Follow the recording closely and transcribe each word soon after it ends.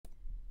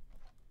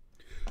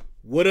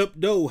What up,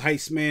 though?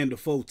 Heist man, the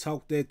foe.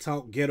 Talk that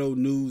talk, ghetto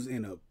news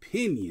and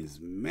opinions.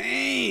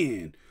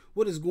 Man,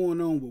 what is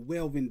going on with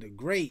Welven Da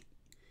Great?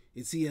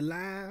 Is he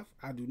alive?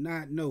 I do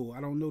not know.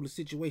 I don't know the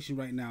situation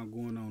right now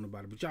going on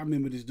about it. But y'all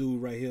remember this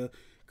dude right here.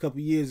 A couple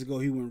years ago,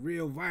 he went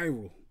real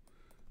viral.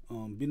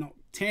 Been on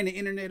tearing the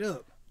internet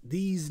up.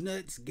 These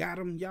nuts got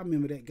him. Y'all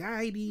remember that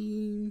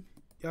guiding?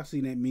 Y'all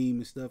seen that meme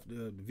and stuff,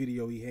 the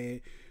video he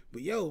had.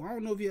 But yo, I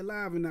don't know if he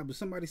alive or not, but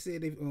somebody said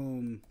they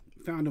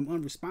found him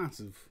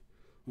unresponsive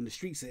on the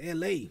streets of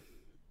LA.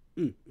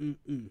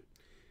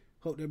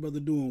 Hope that brother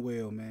doing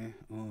well, man.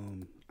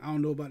 I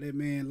don't know about that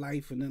man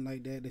life or nothing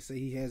like that. They say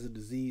he has a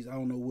disease. I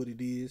don't know what it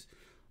is.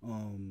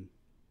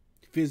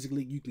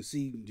 Physically, you can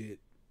see that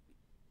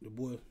the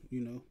boy,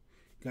 you know,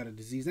 got a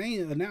disease. They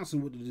ain't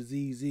announcing what the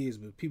disease is,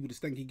 but people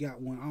just think he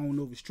got one. I don't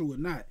know if it's true or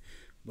not.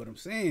 But I'm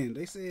saying,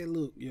 they said,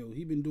 look, yo,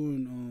 he been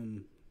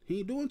doing, he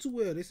ain't doing too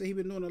well. They say he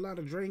been doing a lot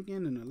of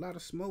drinking and a lot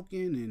of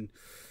smoking, and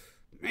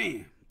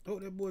man, oh,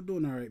 that boy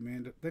doing all right,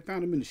 man. They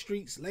found him in the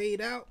streets,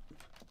 laid out.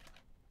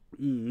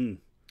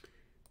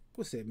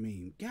 What's that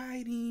mean?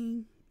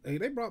 Guiding. Hey,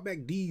 they brought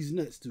back D's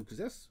nuts too,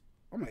 cause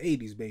I'm an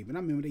 '80s baby, and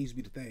I remember they used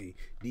to be the thing,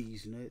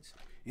 D's nuts,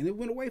 and it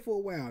went away for a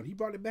while. He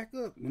brought it back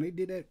up when they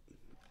did that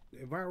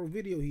viral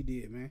video he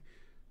did, man.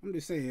 I'm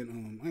just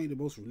saying, I ain't the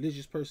most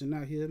religious person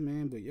out here,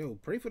 man, but yo,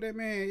 pray for that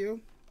man, yo. I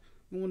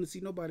don't want to see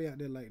nobody out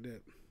there like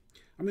that.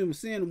 I remember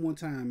seeing him one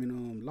time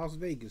in Las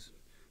Vegas.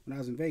 When I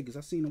was in Vegas,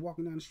 I seen him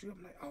walking down the street.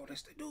 I'm like, oh,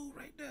 that's the dude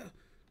right there.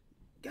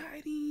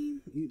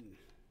 Guiding.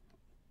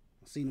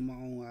 I seen him with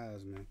my own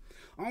eyes, man.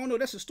 I don't know.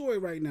 That's a story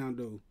right now,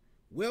 though.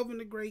 Welven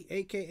Da Great,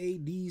 a.k.a.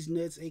 D's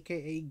Nuts,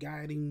 a.k.a.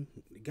 Guiding,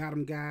 got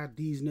him guy,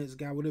 D's Nuts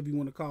guy, whatever you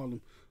want to call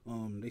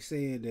him. They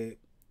said that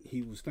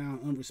he was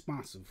found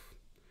unresponsive.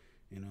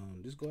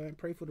 And just go ahead and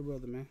pray for the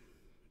brother, man.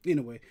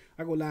 Anyway,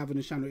 I go live on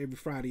the channel every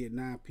Friday at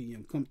 9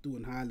 p.m. Come through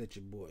and holler at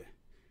your boy.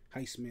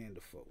 Heist man,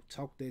 the foe.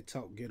 Talk that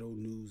talk, ghetto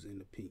news and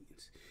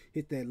opinions.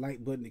 Hit that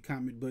like button, the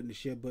comment button, the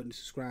share button, the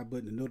subscribe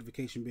button, the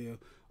notification bell.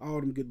 All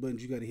them good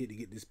buttons you got to hit to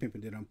get this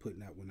pimping that I'm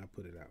putting out when I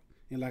put it out.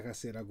 And like I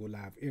said, I go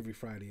live every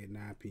Friday at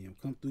 9 p.m.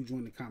 Come through,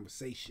 join the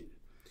conversation,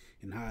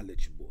 and holler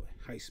at your boy.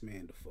 Heist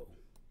man, the foe.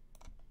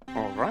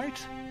 All right.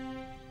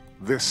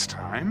 This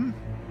time,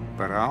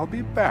 but I'll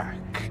be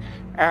back,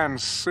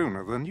 and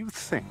sooner than you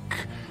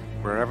think.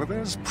 Wherever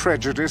there's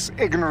prejudice,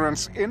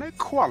 ignorance,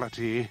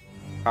 inequality,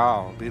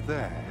 I'll be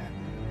there.